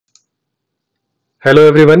Hello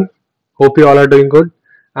everyone, hope you all are doing good.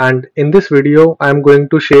 And in this video, I am going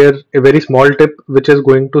to share a very small tip which is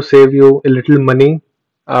going to save you a little money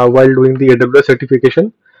while doing the AWS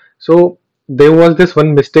certification. So there was this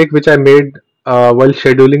one mistake which I made while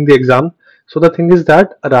scheduling the exam. So the thing is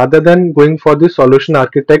that rather than going for the solution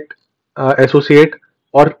architect associate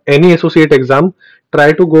or any associate exam,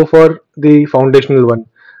 try to go for the foundational one.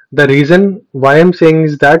 The reason why I'm saying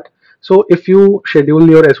is that so if you schedule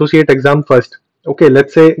your associate exam first, okay,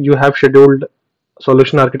 let's say you have scheduled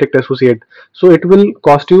solution architect associate, so it will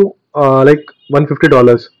cost you like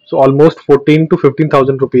 $150, so almost 14 to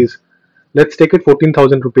 15,000 rupees. Let's take it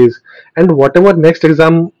 14,000 rupees, and whatever next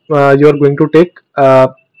exam you are going to take,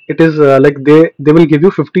 it is like they will give you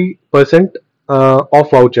 50% off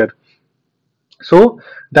voucher. So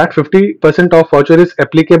that 50% off voucher is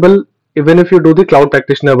applicable even if you do the cloud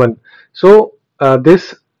practitioner one. So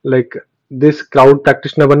this like this cloud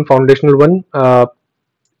practitioner one foundational one,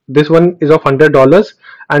 this one is of $100,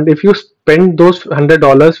 and if you spend those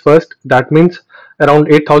 $100 first, that means around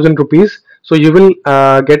 8,000 rupees, so you will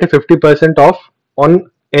get a 50% off on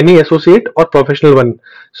any associate or professional one.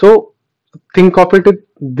 So think of it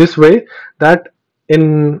this way, that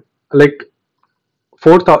in like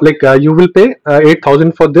 4,000, like you will pay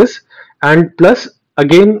 8,000 for this, and plus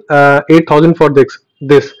again 8,000 for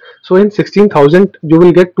this. So in 16,000 you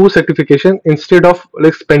will get two certification instead of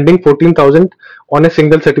like spending 14,000 on a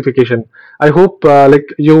single certification. I hope like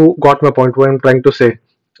you got my point what I'm trying to say.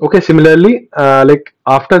 Okay, similarly like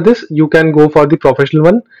after this you can go for the professional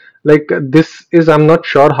one. Like this is, I'm not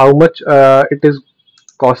sure how much it is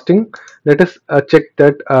costing. Let us check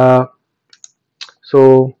that.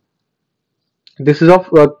 So this is of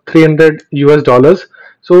 300 US dollars.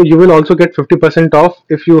 So you will also get 50% off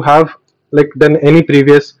if you have like done any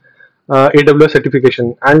previous AWS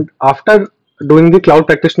certification. And after doing the cloud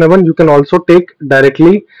practitioner one, you can also take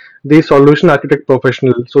directly the solution architect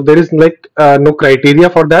professional. So there is like no criteria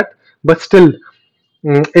for that, but still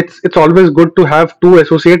it's always good to have two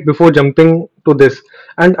associate before jumping to this.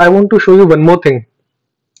 And I want to show you one more thing.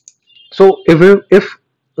 So if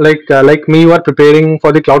like me, you are preparing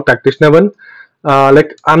for the cloud practitioner one,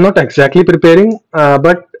 like I'm not exactly preparing,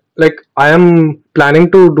 but like I am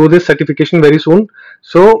planning to do this certification very soon.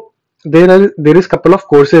 So there is couple of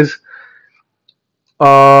courses.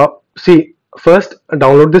 See, first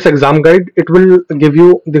download this exam guide. It will give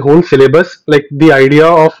you the whole syllabus, like the idea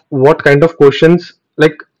of what kind of questions,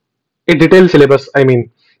 like a detailed syllabus, I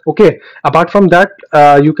mean. Okay, apart from that,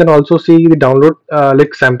 you can also see the download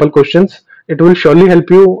like sample questions. It will surely help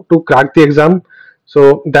you to crack the exam.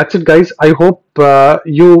 So that's it guys. I hope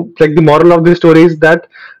you like, the moral of this story is that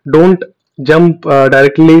don't jump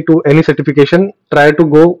directly to any certification. Try to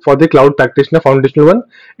go for the cloud practitioner foundational one.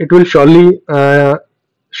 It will surely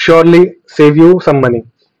save you some money.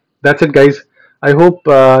 That's it guys. I hope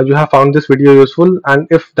you have found this video useful, and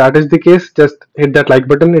if that is the case, just hit that like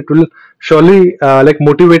button. It will surely like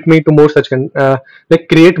motivate me to more such like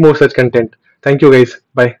create more such content. Thank you guys.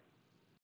 Bye.